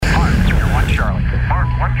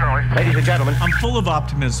Ladies and gentlemen, I'm full of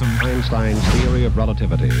optimism. Einstein's theory of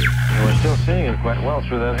relativity. We're still seeing it quite well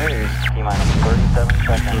through that haze. T-minus 37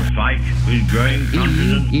 seconds. The fight with growing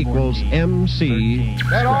confidence. E equals MC.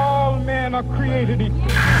 That all men are created equal.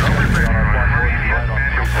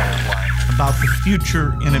 About the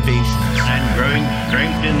future innovations. And growing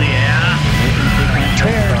strength in the air.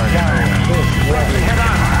 tear down this weapon. Head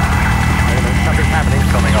on. Something's happening.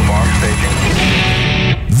 Coming up on staging.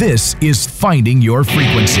 This is Finding Your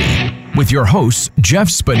Frequency with your hosts, Jeff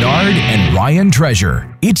Spinard and Ryan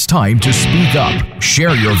Treasure. It's time to speak up,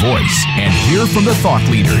 share your voice, and hear from the thought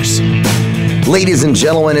leaders. Ladies and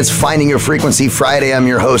gentlemen, it's Finding Your Frequency Friday. I'm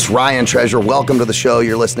your host, Ryan Treasure. Welcome to the show.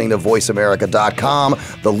 You're listening to VoiceAmerica.com,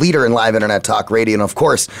 the leader in live internet talk radio. And of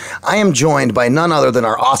course, I am joined by none other than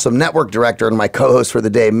our awesome network director and my co-host for the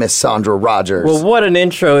day, Miss Sandra Rogers. Well, what an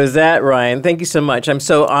intro is that, Ryan? Thank you so much. I'm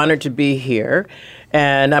so honored to be here.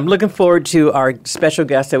 And I'm looking forward to our special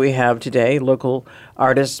guest that we have today, local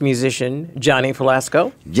artist, musician, Johnny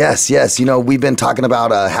Velasco. Yes. You know, we've been talking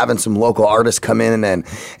about having some local artists come in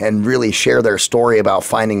and really share their story about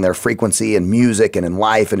finding their frequency in music and in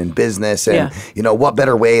life and in business. And, you know, what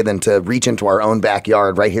better way than to reach into our own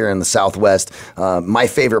backyard right here in the Southwest. My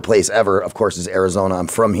favorite place ever, of course, is Arizona. I'm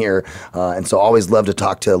from here. And so always love to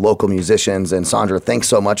talk to local musicians. And Sandra, thanks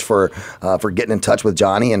so much for getting in touch with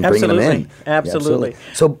Johnny and bringing him in. Absolutely.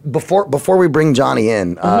 So before we bring Johnny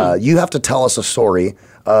in, you have to tell us a story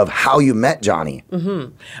of how you met Johnny.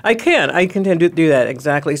 Mm-hmm. I can do that,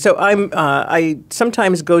 exactly. So I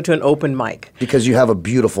sometimes go to an open mic. Because you have a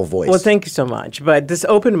beautiful voice. Well, thank you so much. But this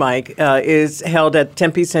open mic is held at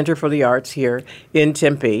Tempe Center for the Arts here in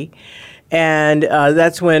Tempe. And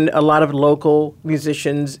that's when a lot of local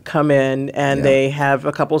musicians come in and they have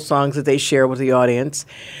a couple songs that they share with the audience.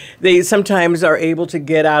 They sometimes are able to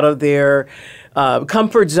get out of their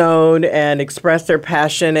comfort zone and express their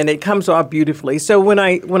passion, and it comes off beautifully. So when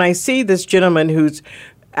I see this gentleman who's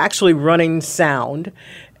actually running sound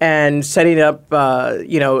and setting up,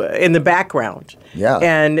 in the background,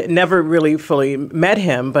 and never really fully met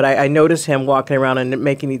him, but I noticed him walking around and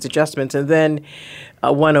making these adjustments. And then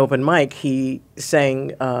one open mic, he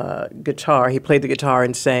sang guitar. He played the guitar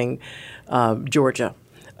and sang Georgia,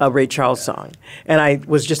 a Ray Charles song. And I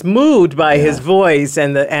was just moved by his voice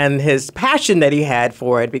and his passion that he had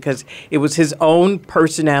for it, because it was his own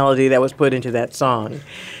personality that was put into that song.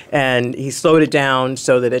 And he slowed it down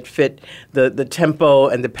so that it fit the tempo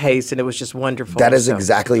and the pace, and it was just wonderful. That is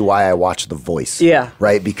exactly why I watch The Voice. Yeah.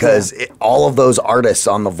 Right? Because all of those artists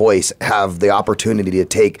on The Voice have the opportunity to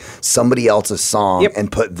take somebody else's song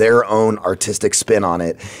and put their own artistic spin on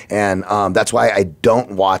it. And that's why I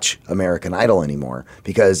don't watch American Idol anymore,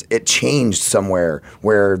 because it changed somewhere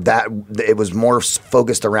where it was more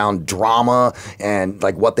focused around drama and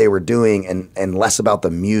like what they were doing and less about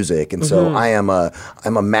the music. And so I'm a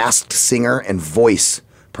masked singer and voice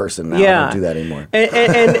person now. I don't do that anymore.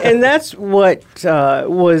 And that's what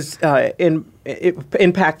was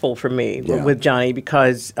impactful for me with Johnny,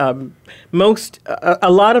 because a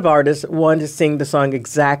lot of artists want to sing the song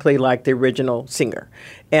exactly like the original singer.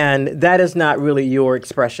 And that is not really your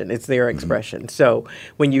expression. It's their expression. So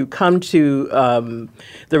when you come to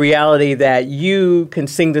the reality that you can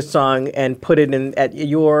sing the song and put it in at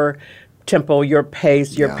your tempo, your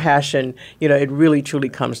pace, your passion, it really truly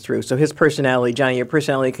comes through. So his personality, Johnny, your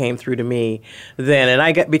personality came through to me then, and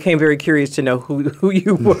I became very curious to know who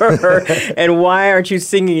you were and why aren't you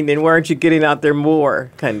singing and why aren't you getting out there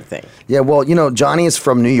more, kind of thing. Yeah, well, Johnny is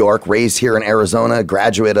from New York, raised here in Arizona,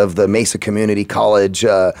 graduate of the Mesa Community College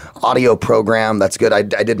audio program. That's good. I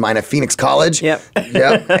did mine at Phoenix College. Yep.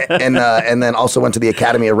 And then also went to the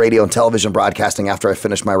Academy of Radio and Television Broadcasting after I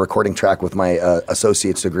finished my recording track with my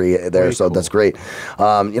associate's degree there. So that's great.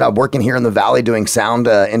 I'm working here in the Valley doing sound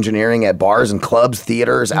engineering at bars and clubs,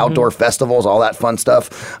 theaters, outdoor festivals, all that fun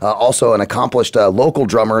stuff. Also an accomplished local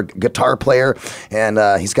drummer, guitar player, and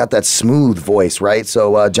he's got that smooth voice, right?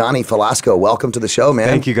 So Johnny Velasco, welcome to the show, man.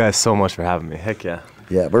 Thank you guys so much for having me. Heck yeah.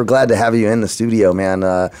 Yeah, we're glad to have you in the studio,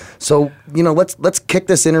 man. So let's kick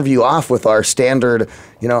this interview off with our standard,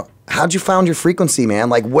 how'd you found your frequency, man?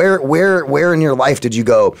 Like where in your life did you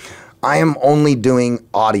go, I am only doing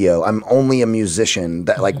audio. I'm only a musician.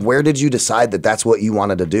 That where did you decide that that's what you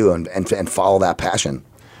wanted to do and follow that passion?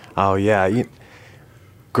 Oh yeah,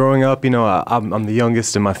 growing up, I'm the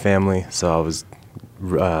youngest in my family, so I was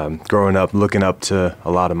growing up looking up to a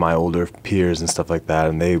lot of my older peers and stuff like that,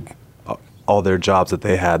 and all their jobs that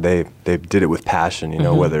they had, they did it with passion.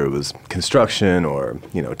 Whether it was construction or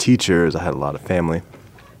teachers. I had a lot of family,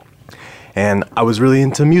 and I was really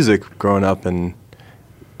into music growing up and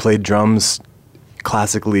played drums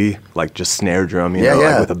classically, like just snare drum, you know,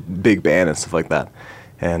 like with a big band and stuff like that.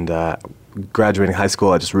 And graduating high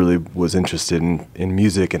school, I just really was interested in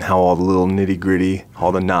music and how all the little nitty gritty,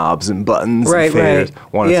 all the knobs and buttons and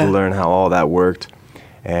faders. Wanted to learn how all that worked.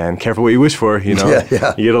 And careful what you wish for, you know. You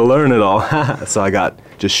got to learn it all. So I got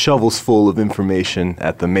just shovels full of information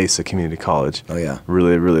at the Mesa Community College. Oh, yeah.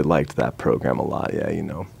 Really, really liked that program a lot. Yeah, you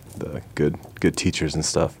know, the good teachers and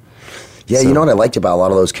stuff. Yeah, you know what I liked about a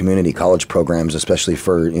lot of those community college programs, especially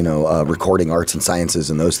for, you know, recording arts and sciences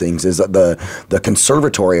and those things, is that the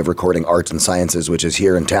Conservatory of Recording Arts and Sciences, which is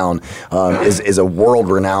here in town, is a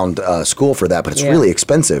world-renowned school for that, but it's really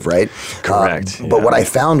expensive, right? Correct. But what I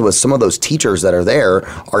found was some of those teachers that are there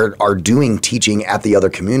are doing teaching at the other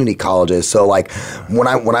community colleges. So, like, when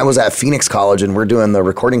I was at Phoenix College and we're doing the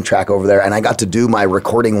recording track over there, and I got to do my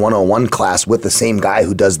Recording 101 class with the same guy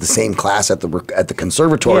who does the same class at the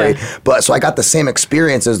conservatory, but so I got the same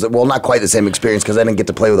experience well, not quite the same experience because I didn't get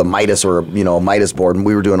to play with a Midas or a Midas board, and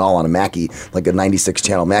we were doing all on a Mackie, like a 96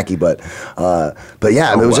 channel Mackie. But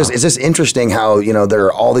yeah, it's just interesting how, you know, there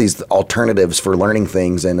are all these alternatives for learning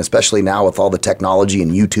things, and especially now with all the technology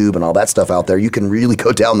and YouTube and all that stuff out there, you can really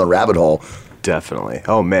go down the rabbit hole. Definitely.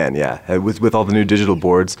 Oh man, yeah. With all the new digital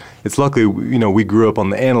boards, it's luckily, you know, we grew up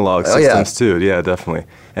on the analog systems too. Yeah, definitely.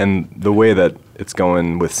 And the way that it's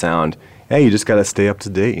going with sound, yeah, you just got to stay up to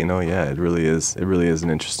date, you know. Yeah, it really is an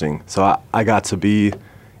interesting. So I got to be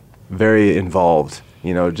very involved,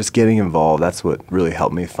 you know, just getting involved. That's what really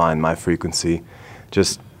helped me find my frequency.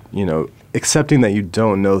 Just, you know, accepting that you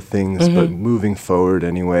don't know things, but moving forward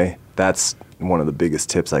anyway. That's one of the biggest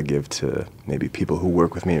tips I give to maybe people who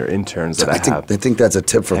work with me or interns that I have. I think that's a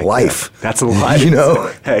tip for life. Yeah. That's a life, you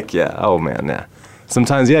know. Heck yeah. Oh man, yeah.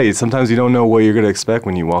 Sometimes you don't know what you're going to expect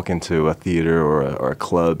when you walk into a theater or a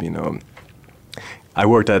club, you know. I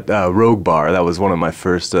worked at Rogue Bar. That was one of my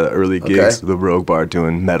first early gigs. The Rogue Bar,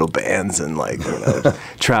 doing metal bands and, like, you know,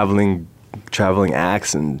 traveling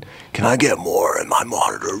acts, and can I get more in my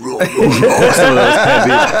monitor room? those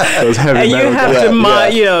heavy and metal you have to,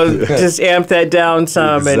 you know, just amp that down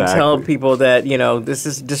some and tell people that, you know, this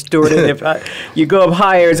is distorted. If you go up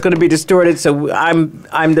higher, it's going to be distorted. So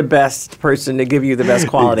I'm the best person to give you the best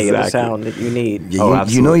quality of the sound that you need.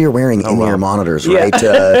 You know you're wearing in-ear monitors, right?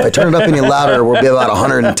 If I turn it up any louder, we'll be about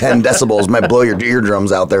 110 decibels. Might blow your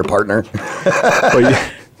eardrums out there, partner.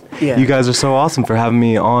 You guys are so awesome for having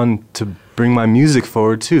me on to bring my music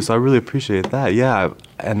forward too. So I really appreciate that. Yeah,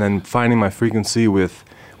 and then finding my frequency with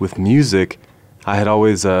music. I had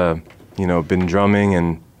always, you know, been drumming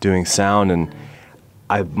and doing sound, and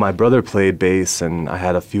my brother played bass, and I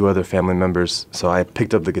had a few other family members. So I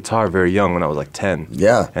picked up the guitar very young, when I was like 10.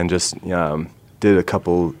 Yeah, and just did a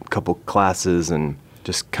couple classes, and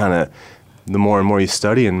just kind of the more and more you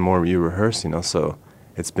study and more you rehearse, you know. So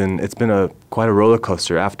it's been quite a roller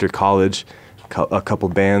coaster. After college, a couple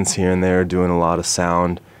bands here and there, doing a lot of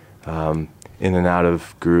sound, in and out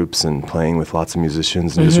of groups and playing with lots of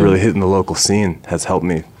musicians, and just really hitting the local scene has helped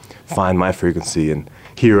me find my frequency and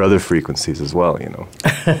hear other frequencies as well, you know.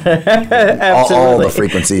 all the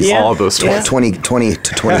frequencies. All those 20 to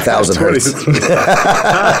 20,000 hertz.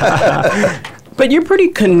 But you're pretty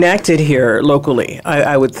connected here locally,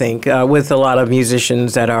 I would think, with a lot of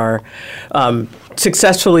musicians that are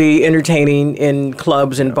successfully entertaining in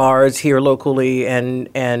clubs and bars here locally,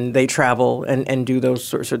 and they travel and do those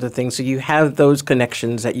sorts of things. So you have those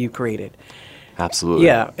connections that you created. Absolutely.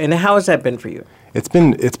 Yeah. And how has that been for you? It's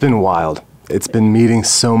been wild. It's been meeting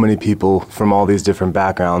so many people from all these different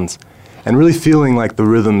backgrounds, and really feeling like the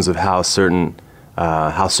rhythms of how certain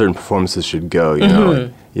performances should go, you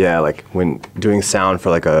know. Yeah, like when doing sound for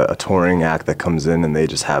like a touring act that comes in, and they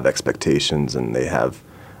just have expectations, and they have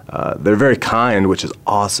they're very kind, which is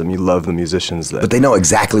awesome. You love the musicians but they know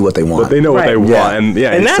exactly what they want. But they know what they want, and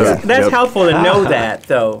that's helpful to know that,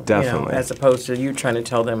 though. Definitely, you know, as opposed to you trying to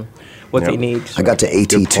tell them what they need. I got to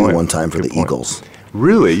AT2 one time for the Eagles.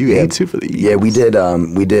 Really? You AT2 for the Eagles? Yeah,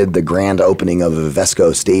 we did the grand opening of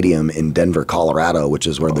Vesco Stadium in Denver, Colorado, which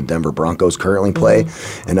is where the Denver Broncos currently play.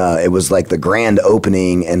 And it was like the grand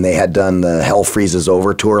opening, and they had done the Hell Freezes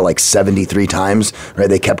Over tour like 73 times, right?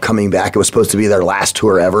 They kept coming back. It was supposed to be their last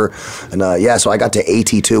tour ever. And so I got to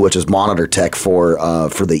AT2, which is monitor tech for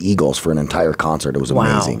the Eagles for an entire concert. It was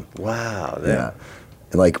amazing. Wow. Yeah.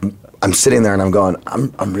 And like, I'm sitting there and I'm going,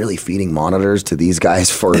 I'm really feeding monitors to these guys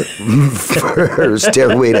for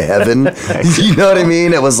Stairway to Heaven. You know what I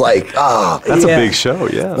mean? It was like, that's a big show,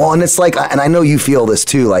 yeah. Well, and it's like, and I know you feel this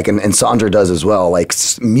too, like, and Sandra does as well. Like,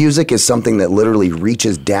 music is something that literally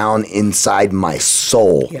reaches down inside my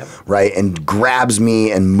soul, right, and grabs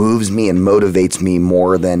me and moves me and motivates me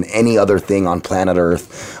more than any other thing on planet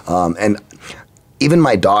Earth. And even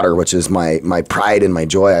my daughter, which is my pride and my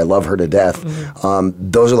joy, I love her to death.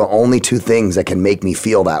 Those are the only two things that can make me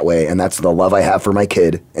feel that way, and that's the love I have for my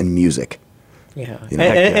kid and music. Yeah, You know?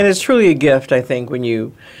 and it's truly a gift, I think, when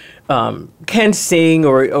you can sing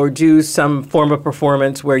or do some form of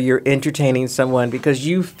performance where you're entertaining someone because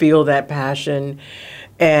you feel that passion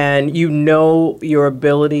and you know your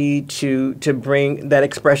ability to bring that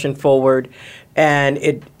expression forward, and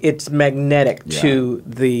it's magnetic to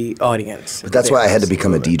the audience. But that's why I had to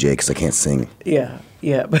become a DJ, because I can't sing. Yeah.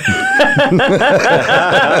 But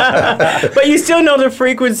you still know the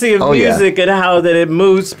frequency of music and how that it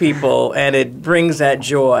moves people and it brings that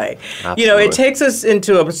joy. Absolutely. You know, it takes us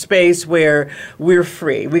into a space where we're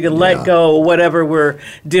free. We can let go of whatever we're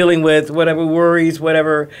dealing with, whatever worries,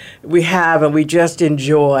 whatever we have, and we just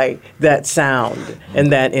enjoy that sound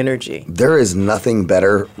and that energy. There is nothing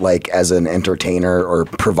better, like as an entertainer or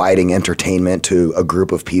providing entertainment to a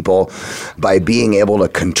group of people, by being able to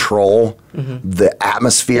control the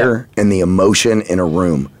atmosphere and the emotion in a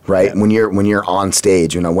room, right? When you're on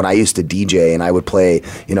stage, you know, when I used to DJ and I would play,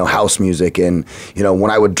 you know, house music, and you know, when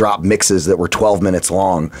I would drop mixes that were 12 minutes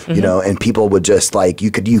long, you know, and people would just like, you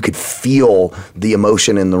could feel the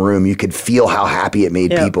emotion in the room, you could feel how happy it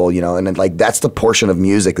made people, you know, and then, like, that's the portion of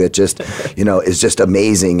music that just, you know, is just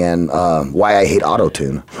amazing, and why I hate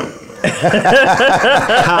auto-tune.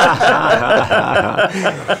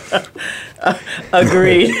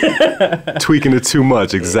 Agreed. Tweaking it too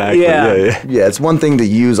much, exactly. Yeah, it's one thing to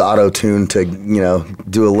use auto-tune to, you know,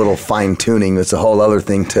 do a little fine tuning. It's a whole other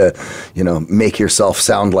thing to, you know, make yourself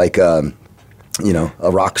sound like you know, a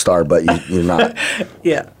rock star, but you're not.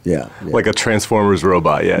 Yeah. Like a Transformers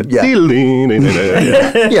robot, yeah, like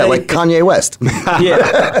Kanye West.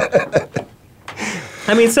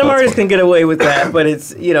 I mean, some artists can get away with that, but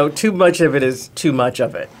it's, you know, too much of it is too much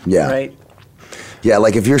of it. Yeah. Right? Yeah,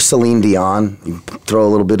 like if you're Celine Dion, you throw a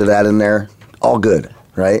little bit of that in there, all good,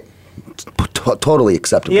 right? Totally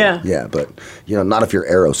acceptable. Yeah. Yeah, but, you know, not if you're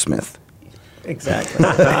Aerosmith. Exactly.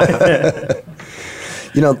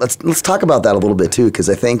 You know, let's talk about that a little bit too, because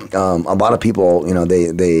I think a lot of people, you know,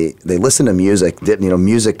 they listen to music. You know,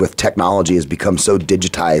 music with technology has become so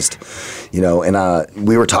digitized. You know, and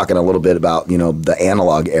we were talking a little bit about, you know, the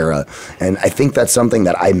analog era, and I think that's something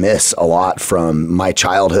that I miss a lot from my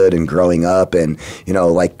childhood and growing up, and you know,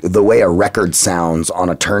 like the way a record sounds on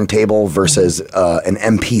a turntable versus an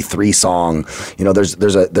MP3 song. You know, there's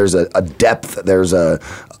a depth, there's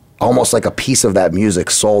almost like a piece of that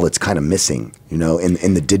music soul that's kind of missing, you know,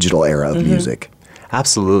 in the digital era of music.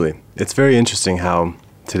 Absolutely. It's very interesting how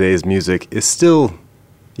today's music is still,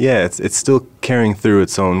 it's still carrying through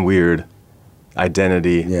its own weird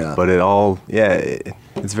identity. Yeah. But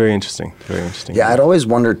it's very interesting. Very interesting. Yeah, I'd always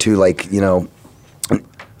wondered too, like, you know,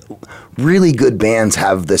 really good bands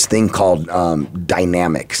have this thing called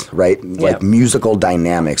dynamics, right? Like musical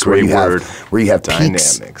dynamics, where you have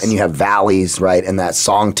peaks and you have valleys, right? And that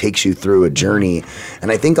song takes you through a journey.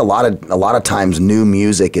 And I think a lot of times new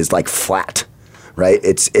music is like flat, right?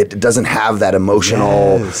 It doesn't have that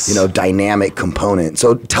emotional, you know, dynamic component.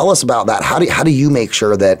 So tell us about that. How do you make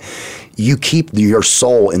sure that you keep your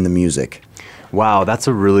soul in the music? Wow, that's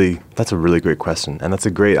a really great question, and that's a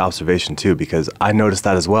great observation too, because I noticed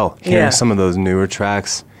that as well. Hearing some of those newer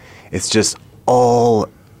tracks, it's just all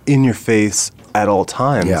in your face at all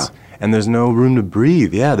times, and there's no room to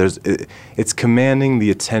breathe. Yeah, it's commanding the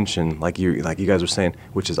attention, like you guys were saying,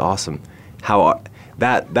 which is awesome. How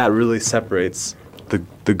that really separates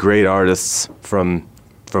the great artists from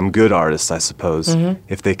good artists, I suppose.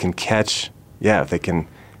 If they can catch,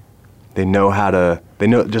 they know how to. They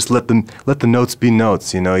know, just let the notes be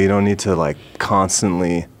notes. You know, you don't need to like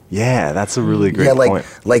constantly. Yeah, that's a really great point.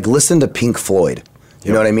 Like listen to Pink Floyd.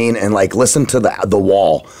 You know what I mean? And like listen to the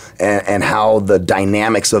Wall and how the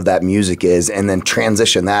dynamics of that music is, and then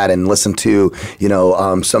transition that and listen to, you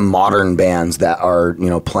know, some modern bands that are, you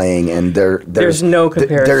know, playing, and there's no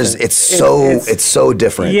comparison. It's so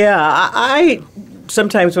different. Yeah, I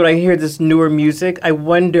sometimes when I hear this newer music, I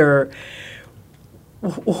wonder,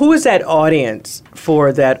 who is that audience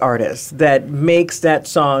for that artist that makes that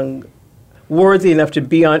song worthy enough to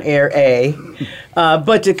be on air,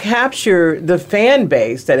 but to capture the fan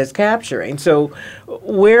base that it's capturing? So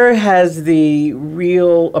where has the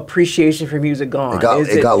real appreciation for music gone?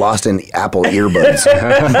 It got lost in Apple earbuds.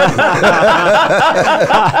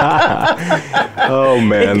 Oh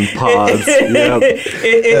man, pods.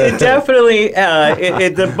 It definitely,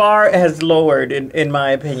 the bar has lowered, in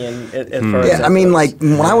my opinion. I mean, like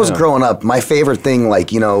when I was growing up, my favorite thing,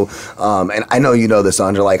 like, you know, and I know you know this,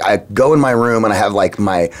 Andre, like I go in my room and I have like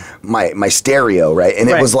my stereo, radio, right? And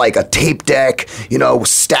it Right. was like a tape deck,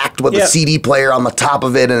 stacked with a Yep. CD player on the top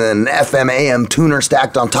of it, and then an FM AM tuner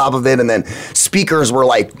stacked on top of it, and then speakers were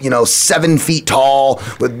like 7 feet tall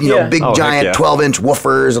with Yeah. big Oh, heck giant yeah. 12-inch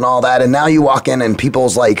woofers and all that. And now you walk in and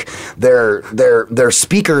people's like their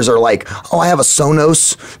speakers are like, oh, I have a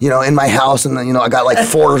Sonos, in my house, and then I got like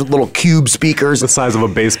 4 little cube speakers. The size of a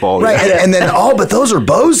baseball. Right, Yeah. and then but those are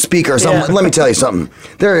Bose speakers. Yeah. Let me tell you something.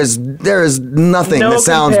 There is nothing No that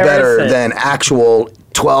sounds better comparison. than actual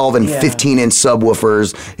 12 and Yeah. 15-inch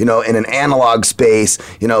subwoofers. In an analog space.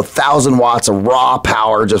 1,000 watts of raw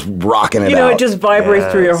power, just rocking it out. It just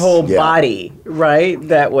vibrates through your whole Yeah. body, right?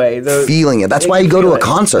 That way. Feeling it. That's why you go to a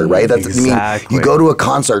concert, right? That's Exactly. you go to a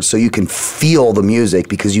concert so you can feel the music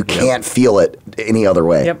because you can't feel it any other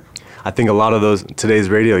way. Yep. I think a lot of today's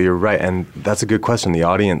radio, you're right, and that's a good question. The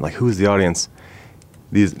audience, like, who is the audience?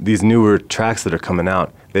 These newer tracks that are coming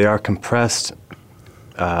out, they are compressed.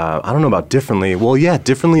 I don't know about differently. Well, yeah,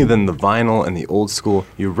 differently than the vinyl and the old school.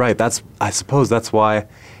 You're right. I suppose that's why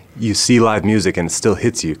you see live music and it still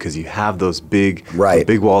hits you because you have those big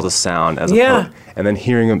walls of sound. And then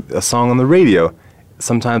hearing a song on the radio,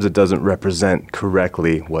 sometimes it doesn't represent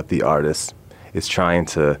correctly what the artist is trying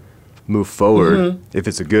to move forward, if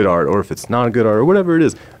it's a good art or if it's not a good art or whatever it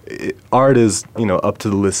is. Art is, up to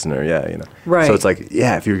the listener, Right. So it's like,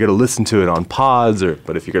 if you're going to listen to it on pods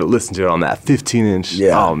but if you're going to listen to it on that 15-inch,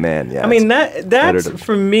 oh man, yeah. I mean, it's that's better to-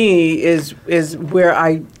 for me is where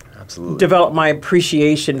I Absolutely. develop my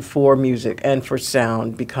appreciation for music and for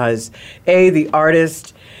sound because the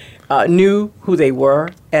artist knew who they were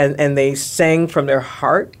and they sang from their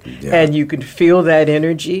heart and you could feel that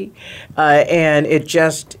energy and it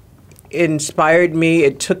just inspired me.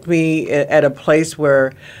 It took me at a place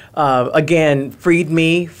where, again, freed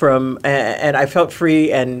me from, and I felt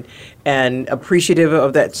free and appreciative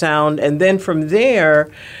of that sound. And then from there,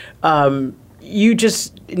 you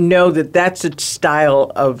just know that that's a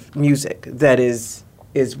style of music that is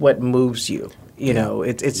what moves you.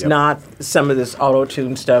 It's not some of this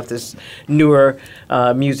auto-tune stuff, this newer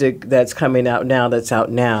music that's coming out now, that's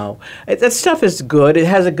out now. That stuff is good. It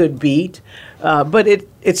has a good beat, but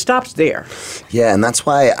it stops there. Yeah, and that's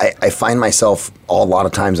why I find myself a lot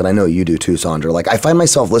of times, and I know you do too, Sandra, like I find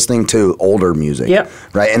myself listening to older music,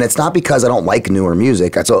 right? And it's not because I don't like newer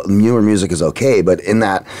music. Newer music is okay, but in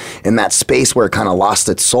that space where it kind of lost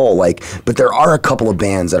its soul, but there are a couple of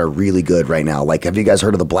bands that are really good right now. Like, have you guys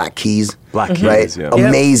heard of the Black Keys? Black Keys, right? yeah.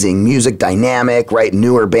 Amazing music, dynamic, right?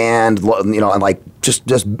 Newer band, and like just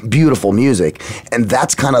beautiful music. And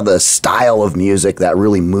that's kind of the style of music that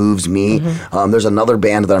really moves me. There's another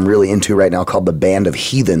band that I'm really into right now called the Band of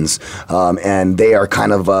Heathens, and they are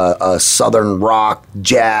kind of a southern rock,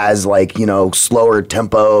 jazz, slower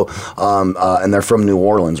tempo, and they're from New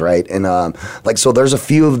Orleans, right? And so there's a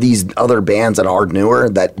few of these other bands that are newer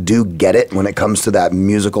that do get it when it comes to that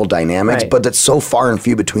musical dynamics, but it's so far and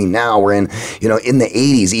few between now. We're in the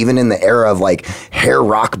 80s, even in the era of like hair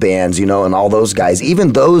rock bands, and all those guys,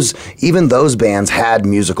 even those bands had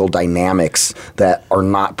musical dynamics that are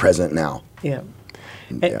not present now. Yeah.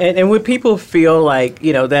 And when people feel like,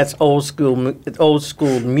 that's old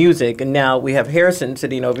school music, and now we have Harrison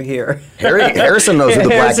sitting over here. Harrison knows who the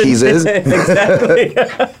Black Keys is. Exactly.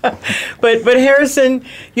 but Harrison,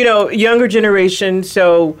 younger generation,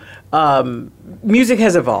 so music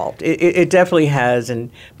has evolved. It definitely has,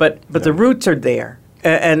 but the roots are there,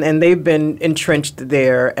 and they've been entrenched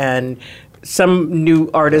there, and some new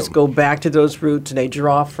artists go back to those roots and they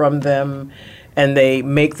draw from them, and they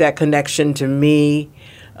make that connection to me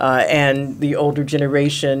and the older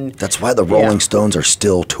generation. That's why the Rolling Stones are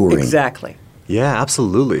still touring. Exactly. Yeah,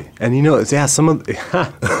 absolutely. And some of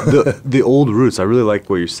the old roots, I really like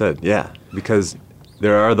what you said. Yeah, because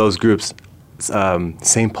there are those groups,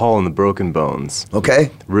 St. Paul and the Broken Bones. Okay.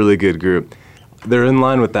 Really good group. They're in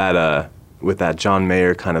line with that John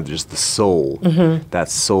Mayer kind of just the soul, that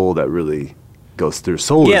soul that really goes through.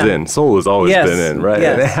 Soul is in. Soul has always been in, right?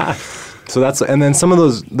 Yes. So and then some of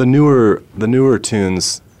those the newer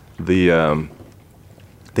tunes, they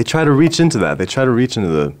try to reach into that. They try to reach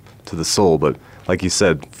into the soul, but like you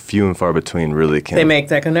said, few and far between really can. They make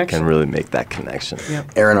that connection. Can really make that connection.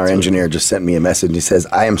 Yep. Aaron, our engineer, just sent me a message. He says,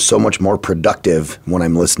 "I am so much more productive when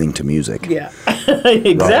I'm listening to music." Yeah,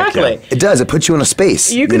 exactly. Right, It does. It puts you in a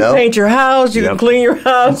space. You can paint your house. You can clean your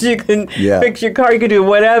house. You can fix your car. You can do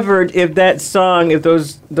whatever if that song, if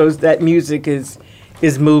that music is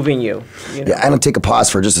moving you. Yeah, I'm going to take a pause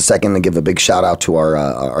for just a second and give a big shout out to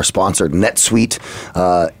our sponsor, NetSuite.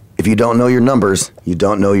 if you don't know your numbers, you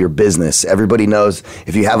don't know your business. Everybody knows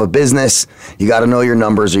if you have a business, you got to know your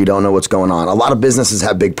numbers or you don't know what's going on. A lot of businesses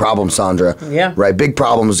have big problems, Sandra. Yeah. Right? Big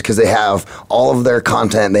problems because they have all of their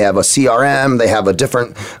content. They have a CRM. They have a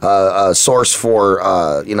different source for,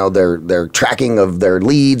 their tracking of their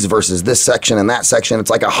leads versus this section and that section.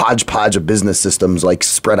 It's like a hodgepodge of business systems like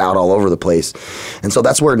spread out all over the place. And so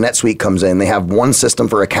that's where NetSuite comes in. They have one system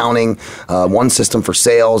for accounting, one system for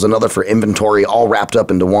sales, another for inventory, all wrapped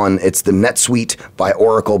up into one. It's the NetSuite by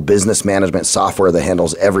Oracle business management software that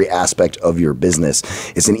handles every aspect of your business.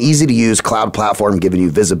 It's an easy-to-use cloud platform giving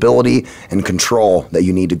you visibility and control that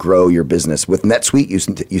you need to grow your business. With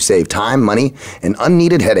NetSuite, you save time, money, and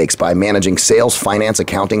unneeded headaches by managing sales, finance,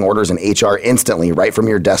 accounting, orders, and HR instantly right from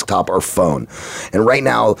your desktop or phone. And right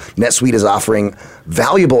now, NetSuite is offering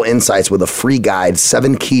valuable insights with a free guide,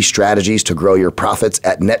 7 key strategies to grow your profits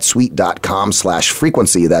at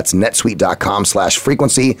netsuite.com/frequency. That's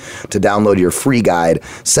netsuite.com/frequency to download your free guide,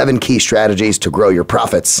 7 key strategies to grow your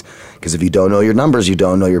profits. Because if you don't know your numbers, you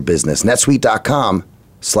don't know your business.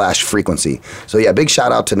 netsuite.com/frequency. So yeah, big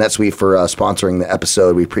shout out to NetSuite for sponsoring the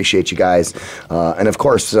episode. We appreciate you guys. And of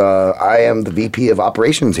course, I am the VP of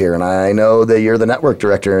operations here, and I know that you're the network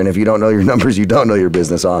director. And if you don't know your numbers, you don't know your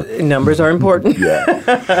business. Numbers are important.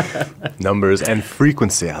 Yeah. Numbers and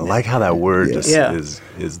frequency. I like how that word is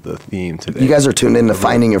the theme today. You guys are tuned in to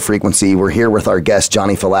Finding Your Frequency. We're here with our guest,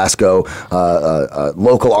 Johnny Falasco, a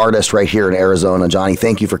local artist right here in Arizona. Johnny,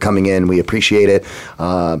 thank you for coming in. We appreciate it.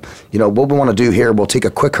 What we want to do here, we'll take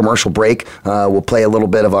a quick commercial break. We'll play a little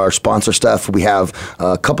bit of our sponsor stuff. We have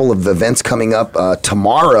a couple of events coming up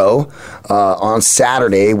tomorrow. On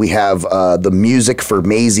Saturday, we have the Music for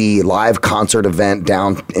Maisie live concert event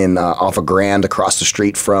down in off of Grand, across the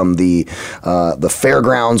street from the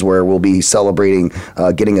fairgrounds, where we'll be celebrating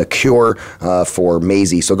getting a cure for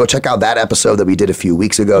Maisie. So go check out that episode that we did a few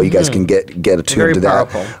weeks ago. You guys can get attuned to that.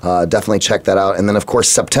 Definitely check that out. And then, of course,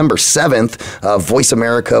 September 7th, Voice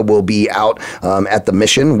America will be out at the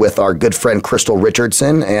Mission with our good friend Crystal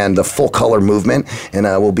Richardson and the Full Color Movement. And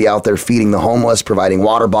we'll be out there feeding the homeless, providing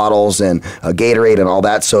water bottles and Gatorade and all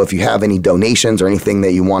that. So if you have any donations or anything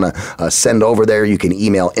that you want to send over there, you can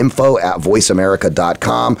email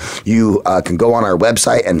info@voiceamerica.com. You can go on our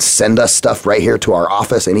website and send us stuff right here to our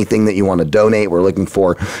office, anything that you want to donate. We're looking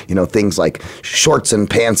for, things like shorts and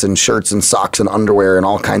pants and shirts and socks and underwear and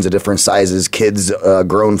all kinds of different sizes, kids,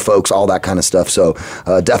 grown folks, all that kind of stuff. So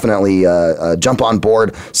definitely jump on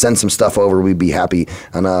board, send some stuff over. We'd be happy.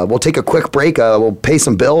 And we'll take a quick break. We'll pay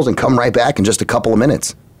some bills and come right back in just a couple of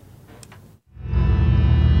minutes.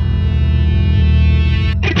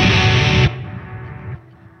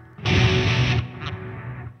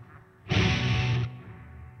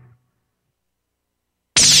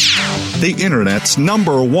 The Internet's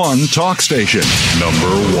 #1 talk station.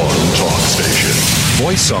 #1 talk station.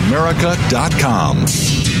 VoiceAmerica.com.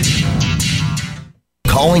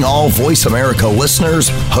 Calling all Voice America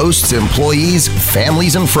listeners, hosts, employees,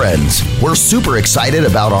 families, and friends. We're super excited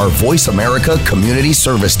about our Voice America Community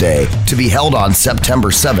Service Day to be held on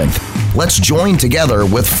September 7th. Let's join together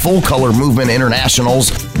with Full Color Movement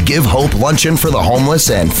International's Give Hope Luncheon for the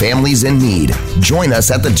Homeless and Families in Need. Join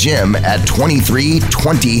us at the gym at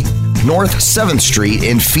 2320 North 7th Street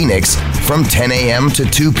in Phoenix from 10 a.m. to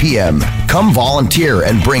 2 p.m. Come volunteer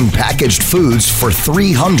and bring packaged foods for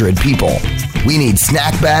 300 people. We need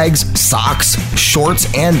snack bags, socks, shorts,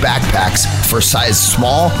 and backpacks for size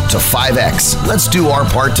small to 5X. Let's do our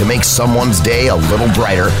part to make someone's day a little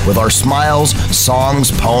brighter with our smiles,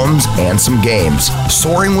 songs, poems, and some games.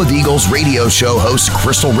 Soaring with Eagles radio show host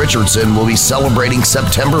Crystal Richardson will be celebrating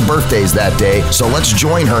September birthdays that day, so let's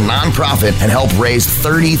join her nonprofit and help raise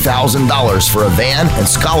 $30,000 for a van and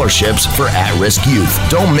scholarships for at-risk youth.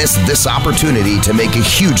 Don't miss this opportunity to make a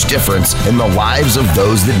huge difference in the lives of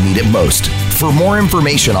those that need it most. For more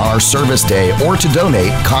information on our service day or to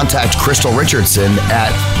donate, contact Crystal Richardson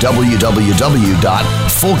at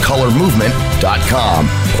www.fullcolormovement.com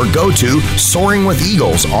or go to Soaring with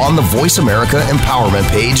Eagles on the Voice America Empowerment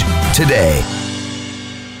page today.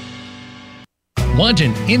 Want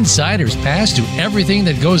an insider's pass to everything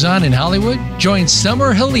that goes on in Hollywood? Join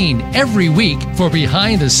Summer Helene every week for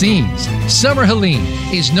Behind the Scenes. Summer Helene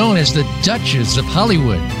is known as the Duchess of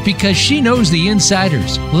Hollywood because she knows the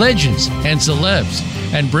insiders, legends, and celebs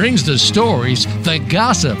and brings the stories, the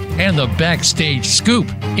gossip, and the backstage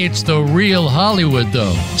scoop. It's the real Hollywood,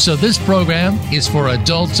 though. So this program is for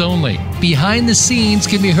adults only. Behind the Scenes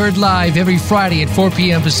can be heard live every Friday at 4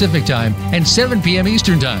 p.m. Pacific Time and 7 p.m.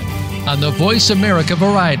 Eastern Time on the Voice America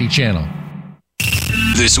Variety Channel.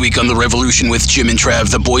 This week on The Revolution with Jim and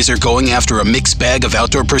Trav, the boys are going after a mixed bag of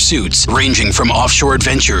outdoor pursuits, ranging from offshore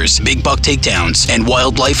adventures, big buck takedowns, and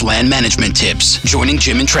wildlife land management tips. Joining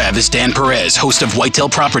Jim and Trav is Dan Perez, host of Whitetail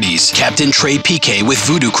Properties, Captain Trey PK with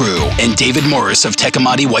Voodoo Crew, and David Morris of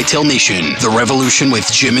Tecumate Whitetail Nation. The Revolution with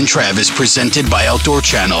Jim and Trav is presented by Outdoor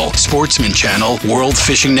Channel, Sportsman Channel, World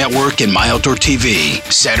Fishing Network, and My Outdoor TV.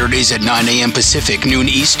 Saturdays at 9 a.m. Pacific, noon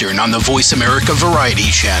Eastern on the Voice America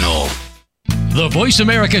Variety Channel. The Voice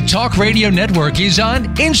America Talk Radio Network is on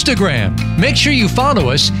Instagram. Make sure you follow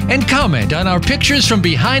us and comment on our pictures from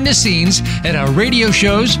behind the scenes at our radio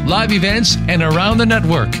shows, live events, and around the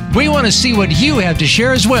network. We want to see what you have to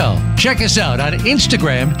share as well. Check us out on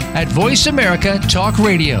Instagram at Voice America Talk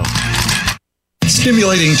Radio.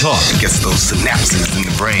 Stimulating talk gets those synapses in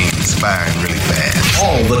the brain firing really fast.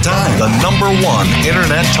 all the time. The #1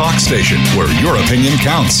 internet talk station where your opinion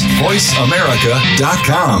counts.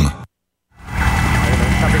 VoiceAmerica.com.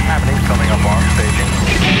 Something's happening coming up on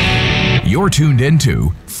staging. You're tuned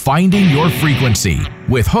into Finding Your Frequency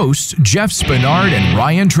with hosts Jeff Spinard and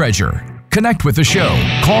Ryan Treasure. Connect with the show.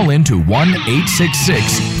 Call in to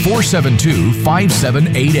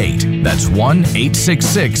 1-866-472-5788. That's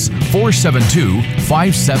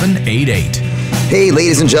 1-866-472-5788. Hey,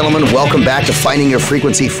 ladies and gentlemen, welcome back to Finding Your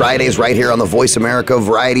Frequency Fridays right here on the Voice America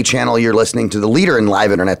Variety Channel. You're listening to the leader in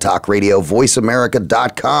live internet talk radio,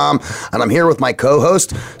 VoiceAmerica.com. And I'm here with my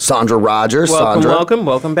co-host, Sandra Rogers. Welcome, Sandra,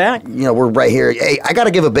 welcome back. You know, we're right here. Hey, I got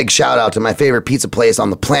to give a big shout out to my favorite pizza place on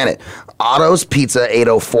the planet, Otto's Pizza,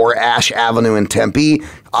 804 Ash Avenue in Tempe.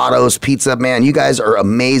 Otto's Pizza, man, you guys are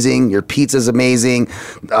amazing. Your pizza's amazing.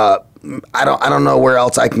 I don't know where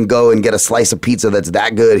else I can go and get a slice of pizza that's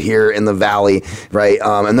that good here in the Valley, right?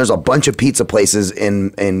 And there's a bunch of pizza places in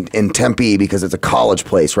Tempe because it's a college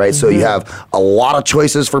place, right? Mm-hmm. So you have a lot of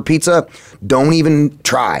choices for pizza. Don't even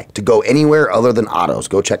try to go anywhere other than Otto's.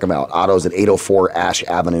 Go check them out. Otto's at 804 Ash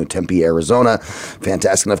Avenue, Tempe, Arizona.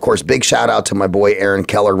 Fantastic. And of course, big shout out to my boy Aaron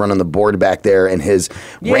Keller running the board back there and his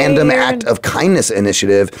Random Act of Kindness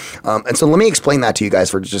initiative. And so let me explain that to you guys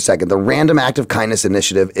for just a second. The Random Act of Kindness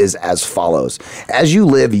initiative is as follows. As you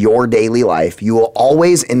live your daily life, you will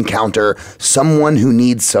always encounter someone who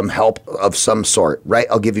needs some help of some sort, right?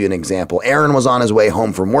 I'll give you an example. Aaron was on his way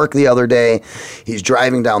home from work the other day. He's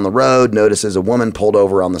driving down the road, notices a woman pulled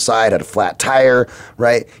over on the side, had a flat tire,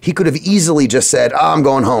 right? He could have easily just said, I'm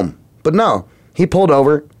going home. But no, he pulled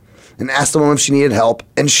over and asked the woman if she needed help.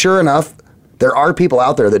 And sure enough, there are people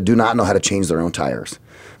out there that do not know how to change their own tires.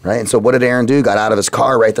 Right? And so what did Aaron do? Got out of his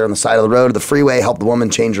car right there on the side of the road, the freeway, helped the woman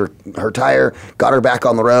change her tire, got her back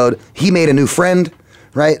on the road. He made a new friend,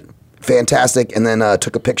 right? Fantastic. And then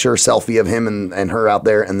took a picture, selfie of him and her out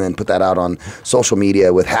there and then put that out on social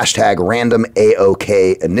media with hashtag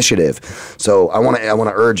 #RandomAOK initiative. So I want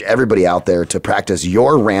to urge everybody out there to practice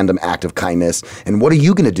your random act of kindness. And what are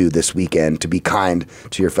you going to do this weekend to be kind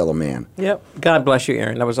to your fellow man? Yep. God bless you,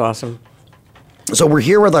 Aaron. That was awesome. So we're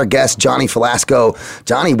here with our guest, Johnny Falasco.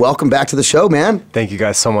 Johnny, welcome back to the show, man. Thank you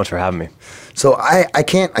guys so much for having me. So I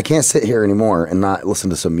can't sit here anymore and not listen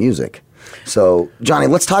to some music. So Johnny,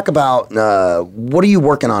 let's talk about what are you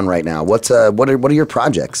working on right now? What are your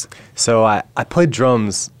projects? So I play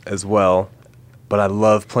drums as well, but I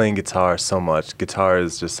love playing guitar so much. Guitar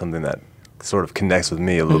is just something that sort of connects with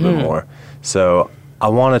me a little bit more. So I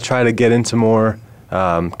want to try to get into more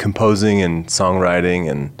composing and songwriting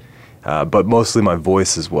and but mostly my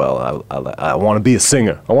voice as well. I want to be a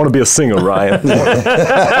singer. I want to be a singer, Ryan.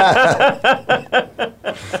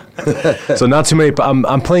 So not too many.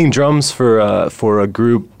 I'm playing drums for a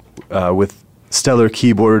group with stellar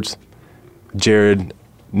keyboards, Jared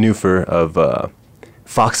Newfer of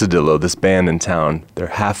Foxadillo, this band in town. They're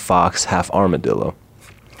half fox, half armadillo.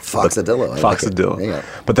 Foxadillo. Foxadillo. Like it.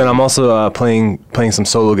 But then I'm also playing some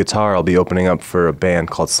solo guitar. I'll be opening up for a band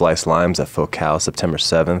called Sliced Limes at Focal September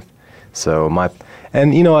 7th. So I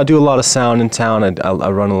do a lot of sound in town. I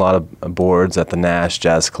run a lot of boards at the Nash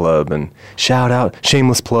Jazz Club and shout out,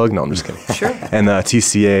 shameless plug. No, I'm just kidding. Sure. And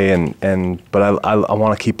TCA but I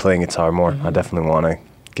want to keep playing guitar more. I definitely want to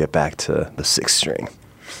get back to the 6th string.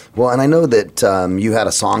 Well, and I know that you had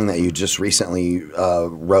a song that you just recently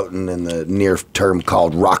wrote in the near term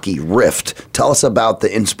called Rocky Rift. Tell us about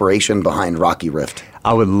the inspiration behind Rocky Rift.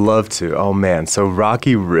 I would love to. Oh man, so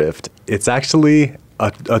Rocky Rift, it's actually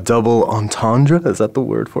a double entendre, is that the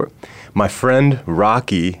word for it? My friend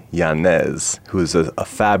Rocky Yanez, who is a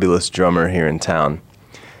fabulous drummer here in town,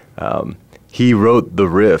 he wrote the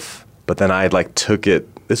riff, but then I took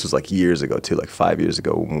it, this was years ago too, 5 years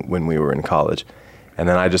ago when we were in college, and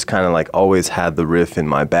then I just kind of always had the riff in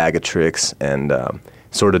my bag of tricks and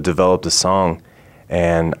sort of developed a song,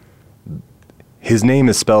 and his name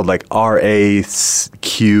is spelled like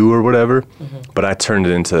R-A-Q or whatever, but I turned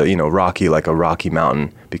it into, you know, Rocky, like a Rocky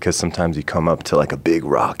Mountain, because sometimes you come up to like a big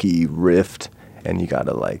rocky rift and you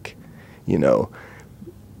gotta like, you know,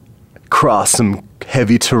 cross some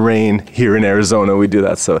heavy terrain. Here in Arizona we do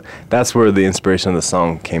that, so that's where the inspiration of the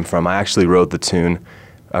song came from. I actually wrote the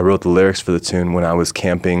lyrics for the tune when I was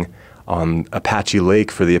camping on Apache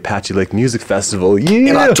Lake for the Apache Lake Music Festival. Yeah.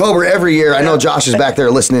 In October every year. I know Josh is back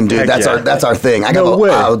there listening, dude. Heck That's our thing. I No way.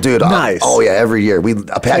 Oh, dude. Nice. Oh yeah, every year.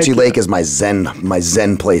 Apache Lake is my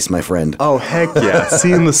zen place, my friend. Oh heck yeah.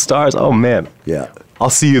 Seeing the stars. Oh man. Yeah. I'll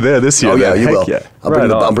see you there this year. Oh yeah, man. you Heck will. Yeah.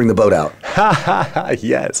 I'll bring the boat out.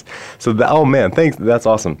 Yes. So oh man, thanks. That's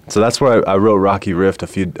awesome. So that's where I wrote Rocky Rift a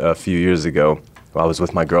few years ago. I was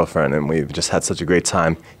with my girlfriend, and we just had such a great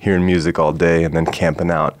time hearing music all day and then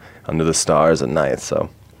camping out under the stars at night. So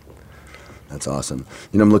that's awesome.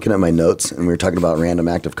 You know, I'm looking at my notes, and we were talking about random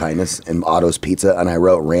act of kindness and Otto's Pizza, and I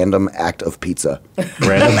wrote random act of pizza.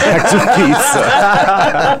 Random act of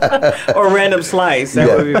pizza. Or random slice.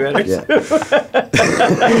 That would be better. Yeah.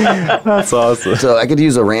 That's awesome. So I could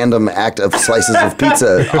use a random act of slices of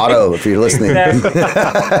pizza, Otto, if you're listening.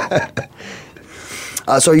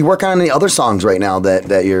 So are you working on any other songs right now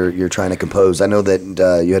that you're trying to compose? I know that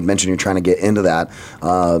you had mentioned you're trying to get into that.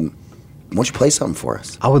 Why don't you play something for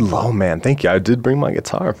us? I would love, man. Thank you. I did bring my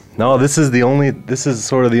guitar. No, this is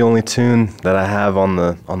sort of the only tune that I have on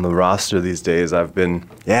the roster these days. I've been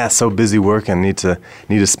so busy working. Need to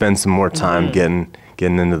spend some more time getting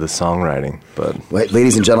into the songwriting. But wait,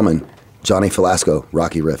 ladies and gentlemen, Johnny Falasco,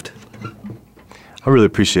 Rocky Rift. I really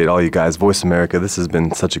appreciate all you guys. Voice America. This has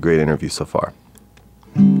been such a great interview so far.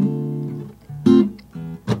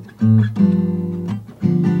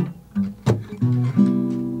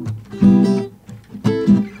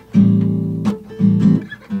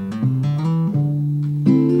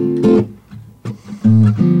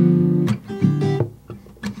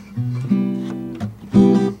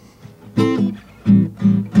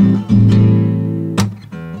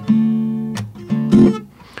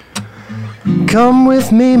 Come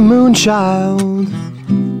with me, moonchild.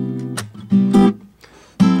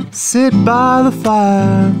 Sit by the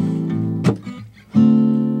fire.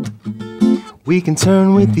 We can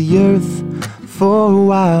turn with the earth for a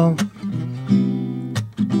while.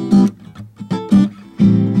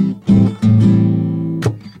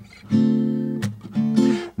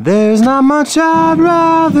 There's not much I'd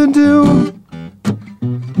rather do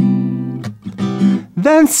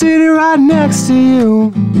than sitting right next to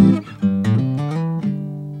you.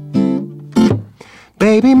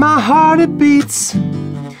 Baby, my heart it beats.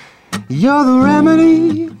 You're the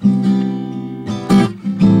remedy,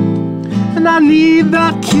 and I need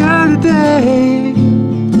that cure today.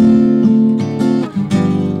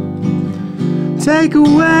 Take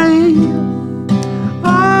away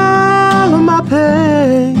all of my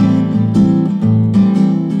pain.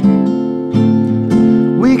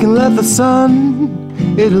 We can let the sun,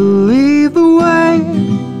 it'll lead the way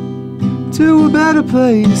to a better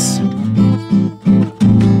place.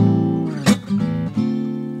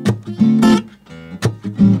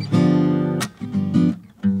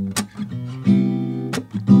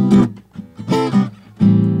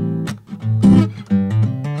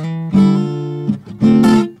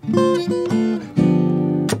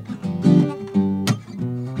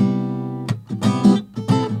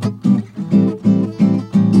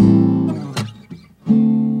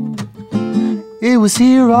 It was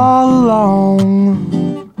here all along.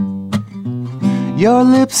 Your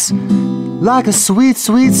lips like a sweet,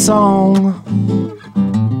 sweet song.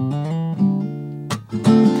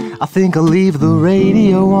 I think I'll leave the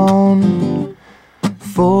radio on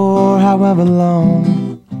for however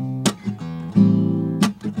long.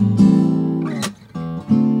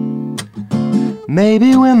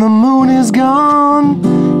 Maybe when the moon is gone,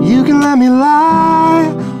 you can let me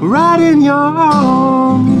lie right in your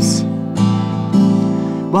arms,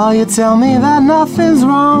 while you tell me that nothing's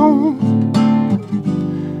wrong.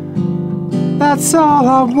 That's all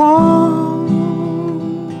I want.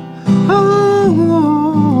 Oh.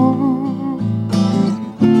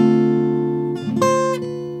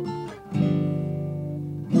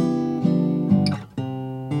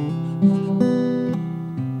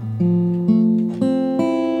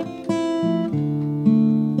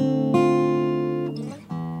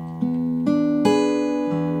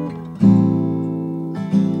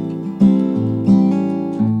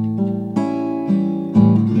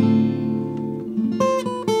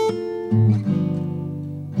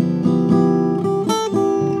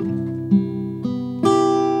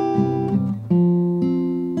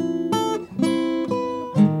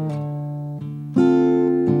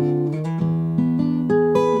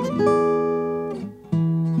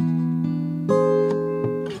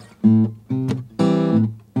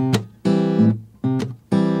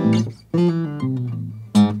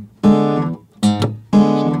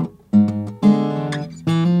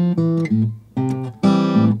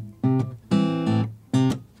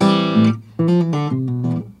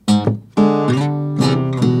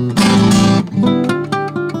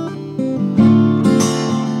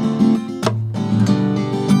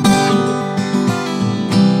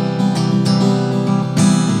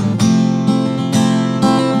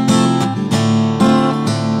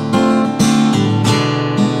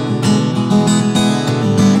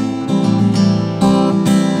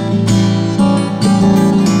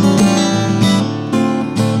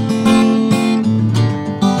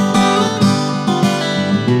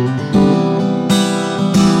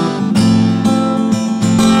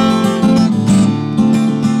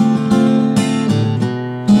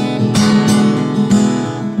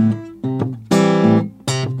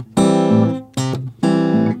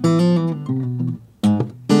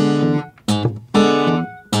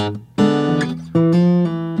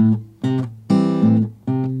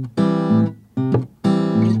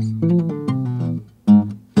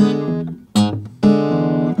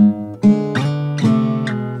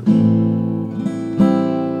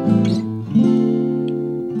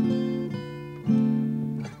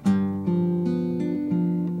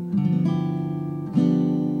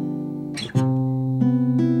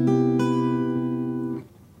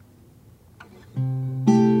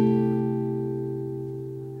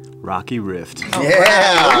 Rocky Rift.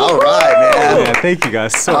 Yeah, all right, man. Yeah, thank you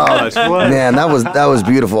guys so much. What? Man, that was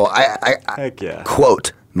beautiful. Heck yeah.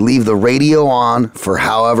 Quote, leave the radio on for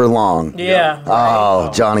however long. Yeah.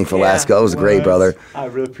 Oh, Johnny Velasco. That was great, brother. I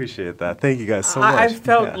really appreciate that. Thank you guys so much. I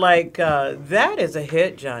felt like that is a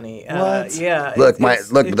hit, Johnny. What? Yeah. Look,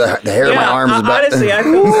 the hair in my arms is about... Honestly, I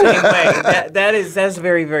feel the same way. That's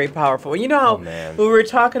very, very powerful. You know how we were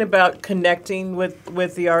talking about connecting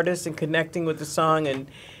with the artist and connecting with the song and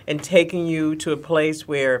taking you to a place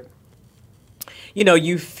where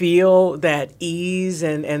you feel that ease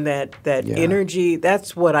and that energy.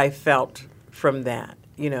 That's what I felt from that,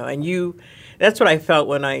 and that's what I felt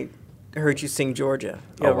when I heard you sing Georgia,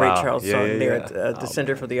 Ray Charles song there at the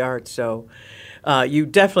Center for the Arts. So you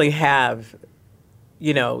definitely have,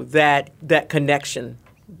 that connection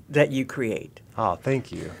that you create. Oh,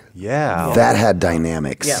 thank you. Yeah. That had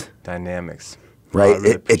dynamics. Yeah. Dynamics. Right,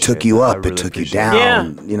 really it took you up, really it took you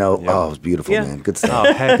down. Yeah. Oh, it was beautiful, man. Good stuff.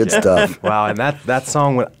 Oh, heck Good yeah. stuff. Wow, and that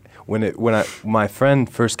song when my friend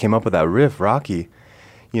first came up with that riff, Rocky,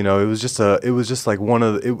 it was just like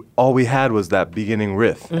all we had was that beginning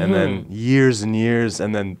riff, and then years and years,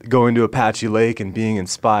 and then going to Apache Lake and being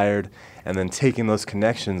inspired, and then taking those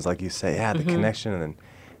connections, like you say, the connection, and then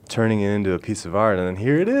turning it into a piece of art, and then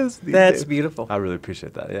here it is. That's beautiful. I really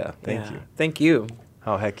appreciate that. Yeah, thank you. Thank you.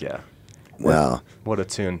 Oh, heck yeah. Wow. What a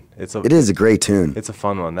tune. It is a great tune. It's a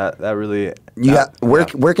fun one. That really...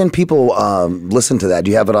 Where can people listen to that? Do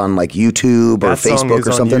you have it on like YouTube or Facebook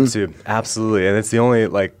or something? YouTube. Absolutely. And it's the only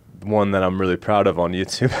one that I'm really proud of on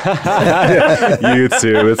YouTube.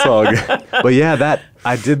 YouTube, it's all good. But yeah,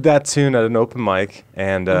 I did that tune at an open mic,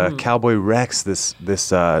 and Cowboy Rex,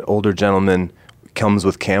 this older gentleman, comes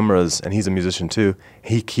with cameras, and he's a musician too.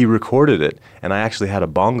 He recorded it, and I actually had a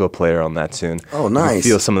bongo player on that tune. Oh, nice!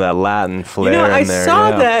 You feel some of that Latin flair in there.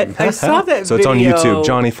 I saw that. So video. it's on YouTube,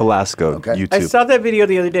 Johnny Velasco. Okay. YouTube. I saw that video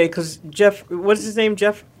the other day because what's his name?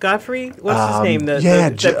 Jeff Godfrey. What's his name?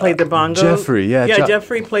 That played the bongo. Jeffrey. Yeah.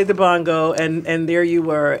 Jeffrey played the bongo, and there you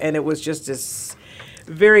were, and it was just this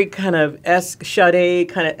very kind of Sade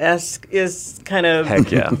kind of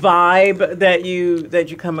vibe that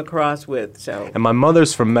you come across with. So. And my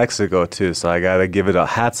mother's from Mexico too, so I gotta give it a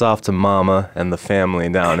hats off to Mama and the family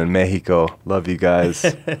down in Mexico. Love you guys.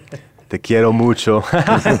 Te quiero mucho.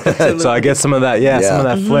 So I get some of that, some of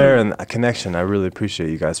that flair and a connection. I really appreciate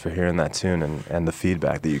you guys for hearing that tune and the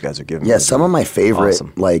feedback that you guys are giving me. Yeah, some of my favorite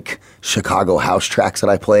like Chicago house tracks that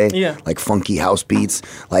I play, like funky house beats,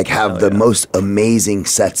 have the most amazing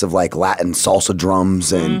sets of like Latin salsa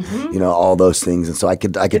drums and all those things. And so I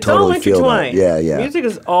could totally feel that. Yeah. Music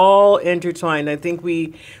is all intertwined. I think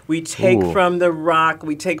we take from the rock,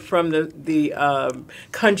 we take from the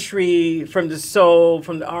country, from the soul,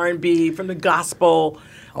 from the R&B, from the gospel,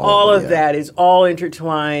 all of that is all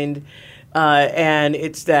intertwined, and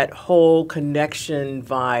it's that whole connection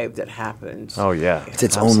vibe that happens. Oh yeah, it's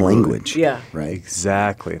its own language. Yeah, right.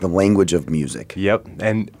 Exactly, the language of music. Yep,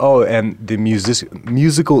 and the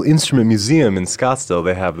musical instrument museum in Scottsdale,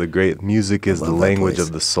 they have the great music is the language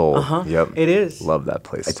of the soul. Yep, it is. Love that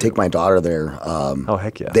place. I take my daughter there. Oh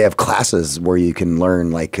heck yeah! They have classes where you can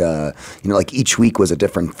learn like each week was a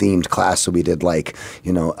different themed class. So we did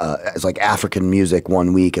it's like African music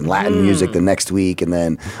one week and Latin music the next week, and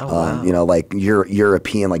then like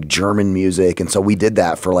European, like German music. And so we did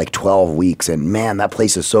that for like 12 weeks. And man, that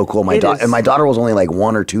place is so cool. And my daughter was only like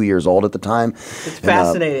 1 or 2 years old at the time. It's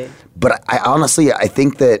fascinating. But I honestly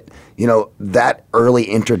think that, that early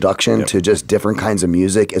introduction to just different kinds of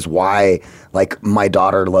music is why like my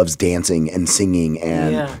daughter loves dancing and singing.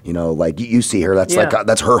 And, like you see her, that's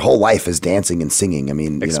that's her whole life is dancing and singing. I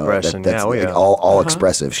mean, expression. That's all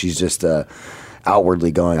expressive. She's just,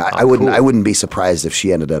 outwardly going. I wouldn't be surprised if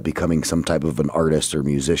she ended up becoming some type of an artist or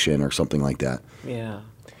musician or something like that. Yeah.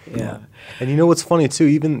 And you know what's funny too?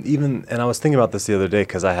 Even and I was thinking about this the other day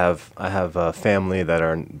because I have a family that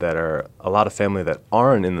are a lot of family that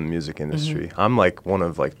aren't in the music industry. I'm like one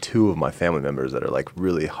of like 2 of my family members that are like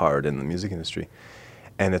really hard in the music industry.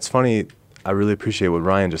 And it's funny. I really appreciate what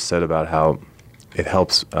Ryan just said about how it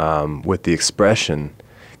helps with the expression.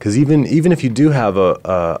 Because even if you do have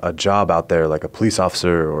a job out there, like a police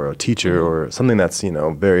officer or a teacher or something that's,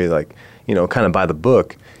 very like, kind of by the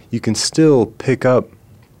book, you can still pick up,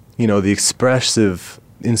 the expressive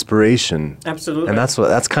inspiration. Absolutely. And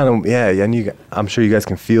that's kind of, and I'm sure you guys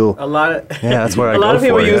can feel. A lot of, that's where a lot of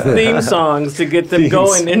people use theme songs to get them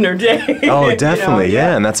going in their day. Oh, definitely,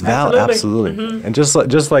 and that's valid, absolutely. And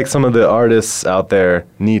just like some of the artists out there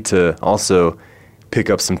need to also pick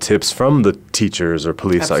up some tips from the teachers or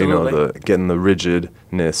police, getting the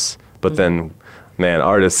rigidness, but then man,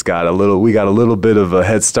 artists got a little bit of a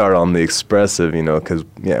head start on the expressive, you know, because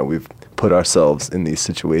we've put ourselves in these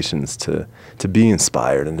situations to be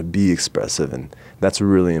inspired and to be expressive, and that's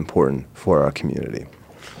really important for our community.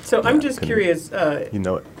 So I'm just curious.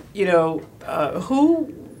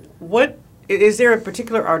 What is there a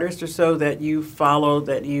particular artist or so that you follow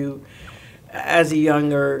that you, as a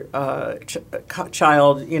younger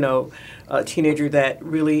child, teenager, that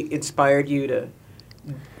really inspired you to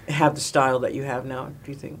have the style that you have now?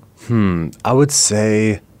 Do you think? I would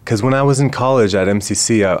say, because when I was in college at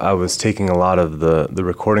MCC, I was taking a lot of the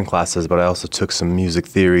recording classes, but I also took some music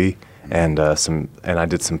theory and I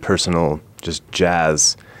did some personal just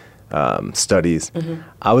jazz studies. Mm-hmm.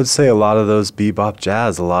 I would say a lot of those bebop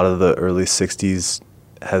jazz, a lot of the early 60s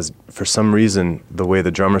has, for some reason, the way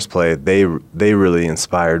the drummers play, they really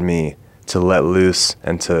inspired me to let loose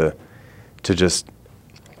and to just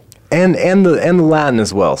and the Latin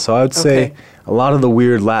as well. So I would say a lot of the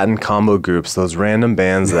weird Latin combo groups, those random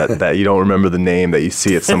bands that you don't remember the name that you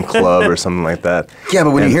see at some club or something like that. Yeah,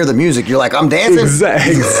 but when you hear the music, you're like, I'm dancing.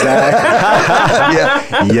 Exactly.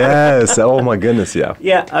 Yeah. Yes. Oh my goodness. Yeah.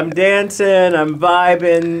 Yeah, I'm dancing. I'm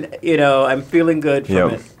vibing. I'm feeling good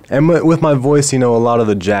from it. And with my voice, a lot of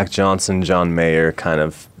the Jack Johnson, John Mayer kind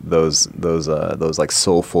of those like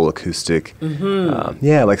soulful acoustic,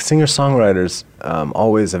 like singer-songwriters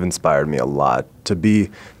always have inspired me a lot to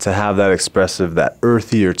have that expressive, that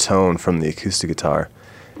earthier tone from the acoustic guitar,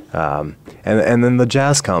 and then the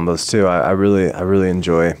jazz combos too. I really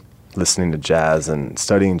enjoy listening to jazz, and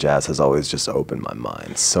studying jazz has always just opened my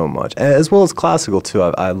mind so much, as well as classical too.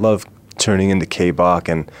 I love turning into K-Bach,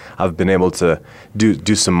 and I've been able to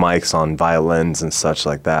do some mics on violins and such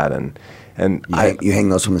like that, and you hang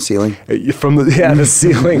those from the ceiling? From the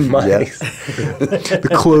ceiling mics.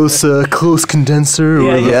 The close condenser.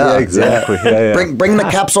 Yeah, exactly. Yeah. Bring the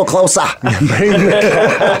capsule closer.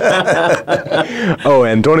 Oh,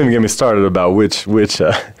 and don't even get me started about which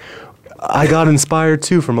I got inspired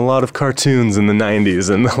too from a lot of cartoons in the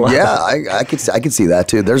 90s and I could see that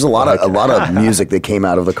too. There's a lot of music that came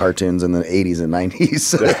out of the cartoons in the 80s and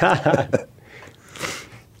 90s.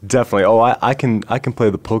 Definitely. Oh, I can play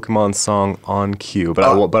the Pokemon song on cue, but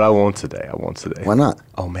I won't today. Why not?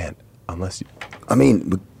 Oh man, unless you. I mean,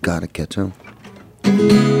 we gotta catch him.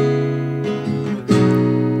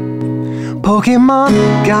 Pokemon,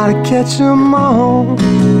 gotta catch 'em all.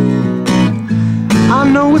 I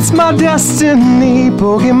know it's my destiny,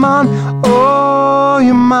 Pokemon. Oh,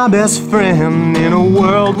 you're my best friend in a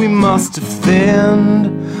world we must defend.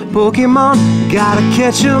 Pokemon, gotta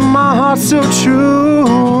catch 'em, my heart's so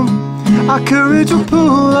true. Our courage will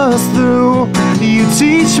pull us through. You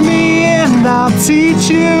teach me and I'll teach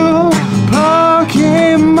you.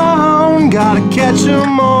 Pokemon, gotta catch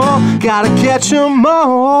 'em all. Gotta catch 'em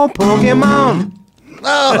all, Pokemon.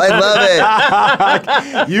 Oh, I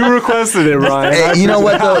love it. You requested it, Ryan. Hey, you know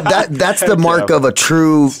what, though? That's the mark of a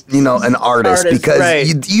true, an artist,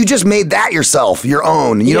 because you just made that yourself, your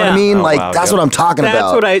own. You know what I mean? That's what I'm talking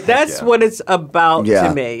about. That's what it's about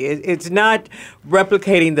to me. It's not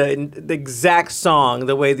replicating the exact song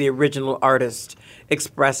the way the original artist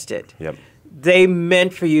expressed it. Yep. They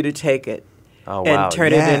meant for you to take it and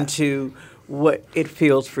turn it into what it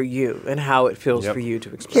feels for you and how it feels for you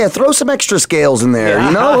to express. Yeah, throw some extra scales in there,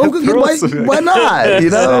 Why not?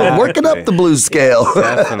 Exactly. Working up the blues scale.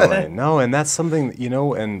 Definitely. No, and that's something,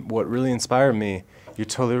 and what really inspired me, you're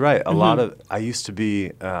totally right. A lot of, I used to be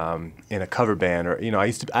in a cover band, or,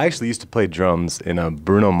 I actually used to play drums in a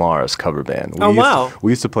Bruno Mars cover band.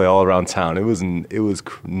 We used to play all around town. It was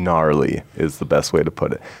gnarly is the best way to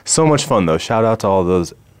put it. So much fun, though. Shout out to all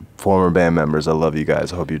those former band members. I love you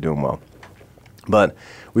guys. I hope you're doing well. But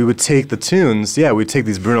we would take the tunes, we'd take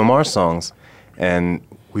these Bruno Mars songs, and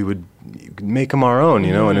we would make them our own,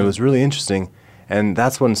 and it was really interesting. And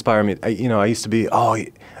that's what inspired me. I used to be,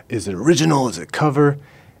 is it original? Is it cover?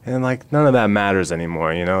 And none of that matters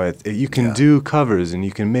anymore. You can do covers and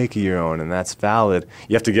you can make it your own, and that's valid.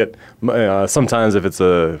 You have to get sometimes if it's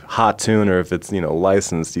a hot tune or if it's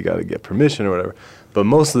licensed, you got to get permission or whatever. But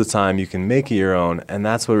most of the time, you can make it your own, and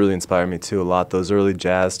that's what really inspired me too a lot. Those early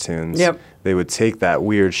jazz tunes, they would take that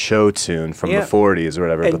weird show tune from the 40s or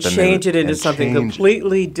whatever, and but then change it into something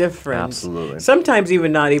completely different. Absolutely. Sometimes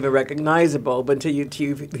even not even recognizable, but until you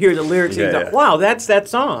hear the lyrics, and you go, "Wow, that's that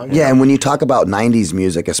song." Yeah, and when you talk about '90s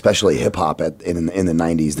music, especially hip hop in the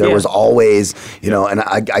 '90s, there was always, and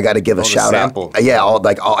I got to give a shout out. I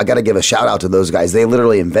got to give a shout out to those guys. They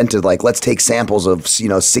literally invented let's take samples of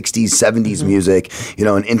 60s, 70s music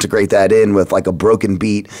and integrate that in with like a broken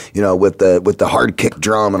beat, with the hard kick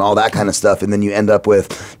drum and all that kind of stuff, and then you end up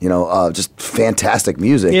with, just fantastic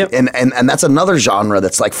music. Yep. And that's another genre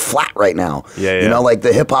that's like flat right now. Yeah. Like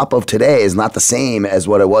the hip hop of today is not the same as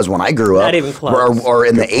what it was when I grew up. Not even close. Or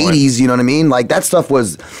in the 80s, you know what I mean? Like that stuff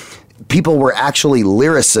was, people were actually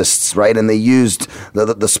lyricists, right? And they used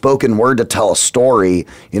the spoken word to tell a story,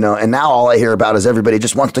 and now all I hear about is everybody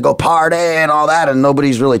just wants to go party and all that, and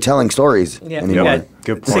nobody's really telling stories anymore. Yeah.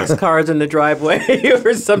 Good point. 6 cars in the driveway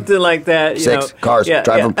or something like that. 6 cars, drive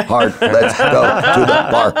them hard. Let's go to the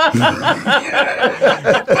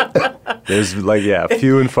bar. There's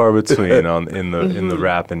few and far between in the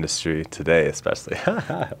rap industry today, especially.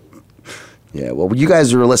 Yeah, well, you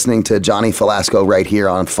guys are listening to Johnny Falasco right here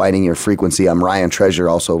on Finding Your Frequency. I'm Ryan Treasure,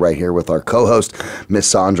 also right here with our co-host, Miss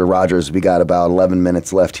Sandra Rogers. We got about 11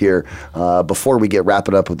 minutes left here before we get wrapped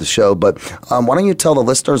up with the show. But why don't you tell the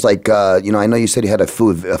listeners, I know you said you had a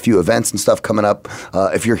few events and stuff coming up.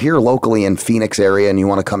 If you're here locally in Phoenix area and you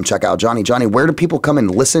want to come check out Johnny, where do people come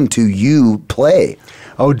and listen to you play?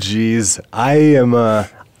 Oh, geez.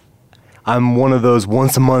 I'm one of those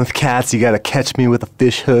once a month cats. You got to catch me with a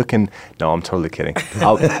fish hook, and no, I'm totally kidding.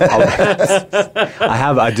 I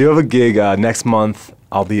do have a gig next month.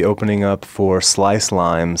 I'll be opening up for Slice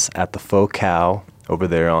Limes at the Faux Cow over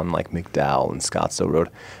there on like McDowell and Scottsdale Road.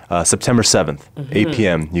 September 7th, 8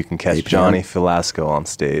 p.m. You can catch Johnny Falasco on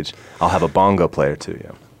stage. I'll have a bongo player too.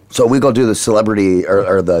 Yeah. So we go do the celebrity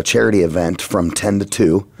or the charity event from 10 to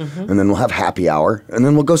 2, and then we'll have happy hour, and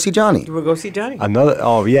then we'll go see Johnny. We'll go see Johnny. That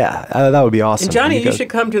would be awesome. And Johnny, you should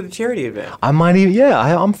come to the charity event. I might even,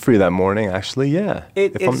 I'm free that morning, actually, yeah.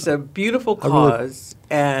 It's a beautiful cause,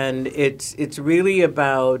 and it's really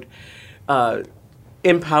about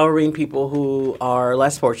empowering people who are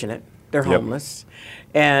less fortunate. They're homeless.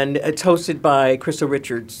 And it's hosted by Crystal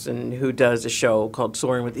Richardson, who does a show called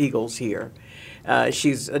Soaring with Eagles here.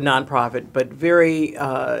 She's a nonprofit, but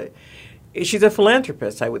she's a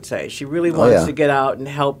philanthropist, I would say. She really wants to get out and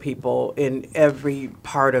help people in every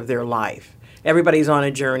part of their life. Everybody's on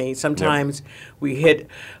a journey. Sometimes we hit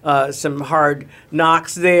some hard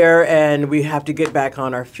knocks there, and we have to get back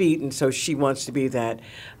on our feet. And so she wants to be that,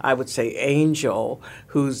 I would say, angel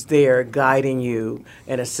who's there guiding you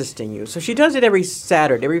and assisting you. So she does it every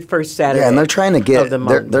Saturday, every first Saturday. Yeah, and they're trying to get of the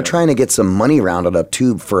month. they're trying to get some money rounded up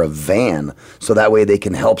too for a van, so that way they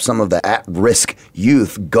can help some of the at-risk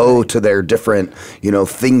youth go to their different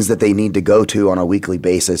things that they need to go to on a weekly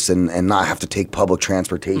basis, and not have to take public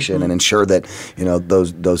transportation, and ensure that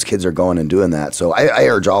those kids are going and doing that. So I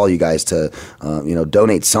urge all you guys to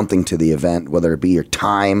donate something to the event, whether it be your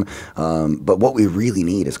time, but what we really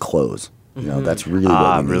need is clothes. That's really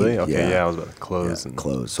what we need. Really? Okay, yeah, I was about clothes and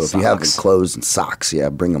clothes. So socks. if you have clothes and socks,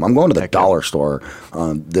 bring them. I'm going to the dollar store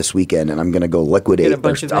this weekend, and I'm going to go liquidate.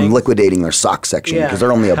 I'm liquidating their sock section because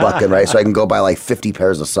they're only $1, right? So I can go buy like 50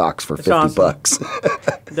 pairs of socks for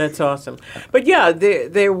 $50. That's awesome. But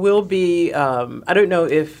there will be. I don't know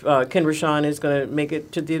if Ken Rashawn is going to make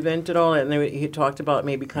it to the event at all, and he talked about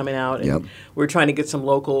maybe coming out. And we're trying to get some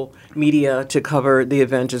local media to cover the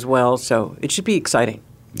event as well. So it should be exciting.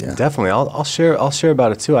 Yeah, definitely. I'll share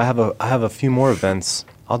about it too. I have a few more events.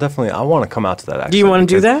 I want to come out to that. Actually, do you want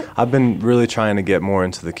to do that? I've been really trying to get more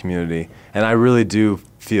into the community, and I really do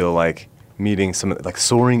feel like meeting some like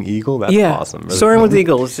Soaring Eagle. That's awesome. Really. Soaring with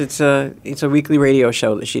Eagles. It's a weekly radio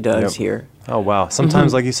show that she does here. Oh wow!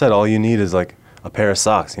 Sometimes, like you said, all you need is like a pair of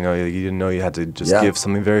socks. You didn't know you had to just give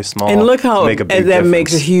something very small. And look how make a big that difference.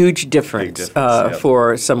 makes a huge difference,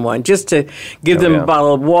 for someone. Just to give them a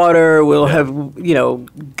bottle of water. We'll have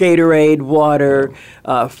Gatorade, water,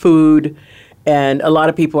 food. And a lot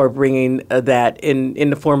of people are bringing that in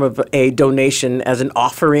the form of a donation as an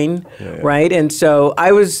offering, right? And so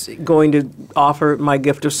I was going to offer my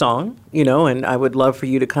gift of song, and I would love for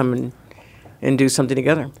you to come and do something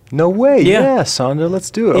together. No way! Yeah, Sandra,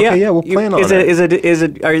 let's do it. Okay, we'll plan on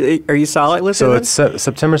it. Are you solid with it? So it's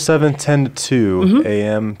September 7th, 10 to 2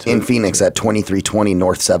 a.m. in Phoenix at 2320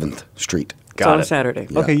 North 7th Street. It's on a Saturday.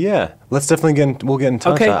 Okay, let's definitely we'll get in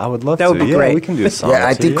touch. Okay. I would love that to. That would be great. We can do a song.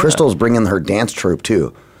 I think Crystal's bringing her dance troupe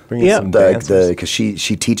too. Because she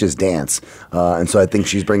teaches dance, and so I think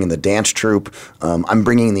she's bringing the dance troupe. I'm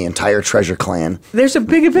bringing the entire Treasure Clan. There's a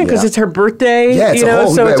big event because it's her birthday. Yeah, it's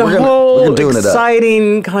a whole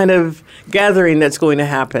exciting kind of gathering that's going to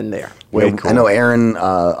happen there. Cool. I know Aaron,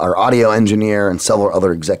 our audio engineer, and several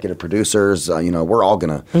other executive producers. We're all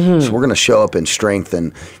gonna so we're gonna show up in strength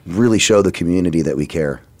and really show the community that we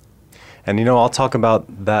care. And I'll talk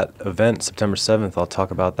about that event September 7th. I'll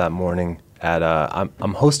talk about that morning.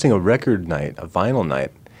 I'm hosting a record night, a vinyl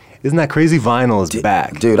night, Isn't that crazy? Vinyl is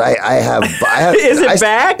back. Dude, I have Is it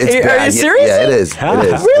back? It's Are back. you serious? Yeah, it is. It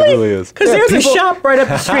is. Really? It really is. Because there's a shop right up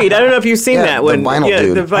the street. I don't know if you've seen Yeah, that the one. vinyl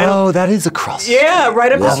dude. The vinyl. Oh, that is across. Yeah,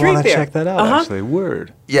 right up the I street want to there. check that out, actually.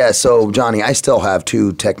 Word. Yeah, so Johnny, I still have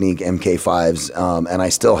 2 Technique MK5s, and I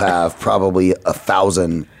still have probably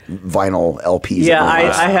 1,000 vinyl LPs. Yeah, at my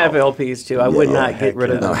house. I have LPs too. I would not get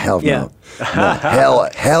rid of them. No, hell Yeah. no.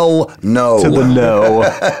 Hell no. To the no.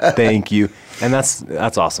 Thank you. And that's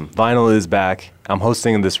awesome. Vinyl is back. I'm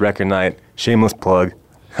hosting this record night. Shameless plug.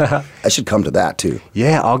 I should come to that too.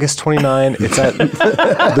 Yeah, August 29. It's at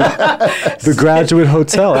the Graduate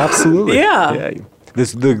Hotel. Absolutely. Yeah.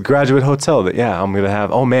 The Graduate Hotel. I'm gonna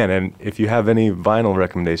have. Oh man! And if you have any vinyl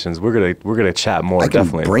recommendations, we're gonna chat more. I can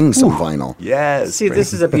definitely bring some vinyl. Yes. See,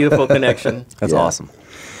 this is a beautiful connection. That's awesome.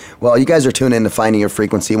 Well, you guys are tuned in to Finding Your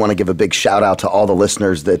Frequency. I want to give a big shout out to all the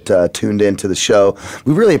listeners that tuned in to the show.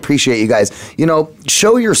 We really appreciate you guys. You know,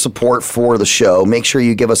 show your support for the show. Make sure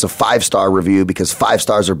you give us a 5-star review because 5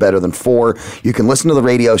 stars are better than 4. You can listen to the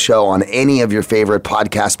radio show on any of your favorite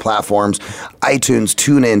podcast platforms: iTunes,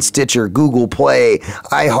 TuneIn, Stitcher, Google Play,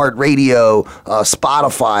 iHeartRadio,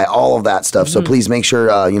 Spotify, all of that stuff. So please make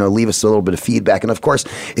sure, leave us a little bit of feedback. And of course,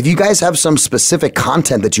 if you guys have some specific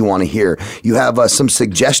content that you want to hear, you have some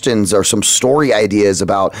suggestions or some story ideas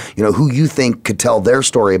about, who you think could tell their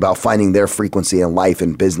story about finding their frequency in life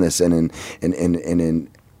and business and in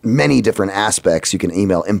many different aspects, you can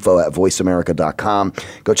email info@voiceamerica.com.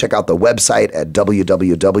 Go check out the website at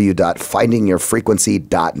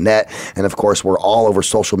www.findingyourfrequency.net. And of course, we're all over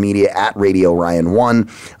social media at Radio Ryan 1,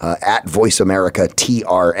 at Voice America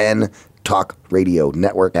TRN. Talk Radio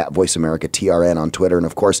Network at Voice America TRN on Twitter. And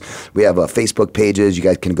of course, we have Facebook pages. You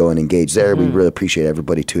guys can go and engage there. We really appreciate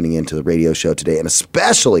everybody tuning in to the radio show today. And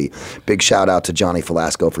especially big shout out to Johnny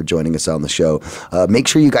Falasco for joining us on the show. Make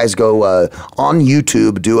sure you guys go on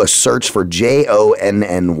YouTube, do a search for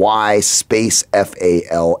JONNY space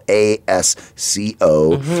FALASCO,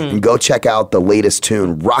 and go check out the latest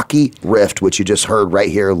tune, Rocky Rift, which you just heard right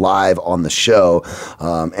here live on the show.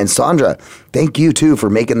 And Sandra, thank you too for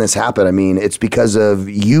making this happen. I mean, it's because of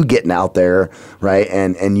you getting out there, right,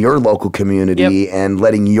 and your local community and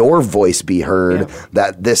letting your voice be heard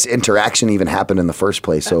that this interaction even happened in the first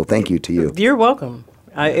place. So thank you to you. You're welcome.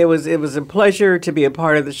 It was a pleasure to be a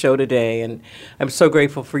part of the show today, and I'm so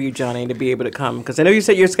grateful for you, Johnny, to be able to come, because I know you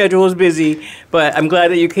said your schedule was busy, but I'm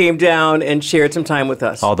glad that you came down and shared some time with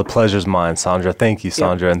us. Oh, the pleasure's mine, Sandra. Thank you,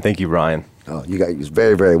 Sandra, and thank you, Ryan. Oh, you guys are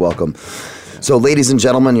very, very welcome. So, ladies and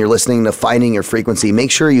gentlemen, you're listening to Finding Your Frequency.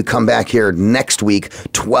 Make sure you come back here next week,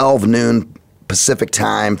 12 noon Pacific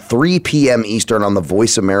time, 3 p.m. Eastern on the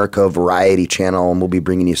Voice America Variety channel, and we'll be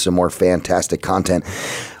bringing you some more fantastic content.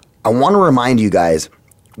 I want to remind you guys,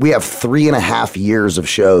 we have 3.5 years of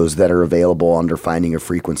shows that are available under Finding Your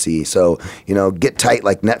Frequency. So, get tight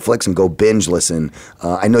like Netflix and go binge listen.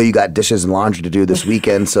 I know you got dishes and laundry to do this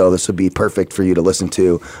weekend, so this would be perfect for you to listen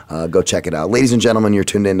to. Go check it out. Ladies and gentlemen, you're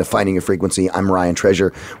tuned in to Finding Your Frequency. I'm Ryan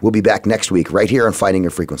Treasure. We'll be back next week right here on Finding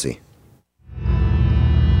Your Frequency.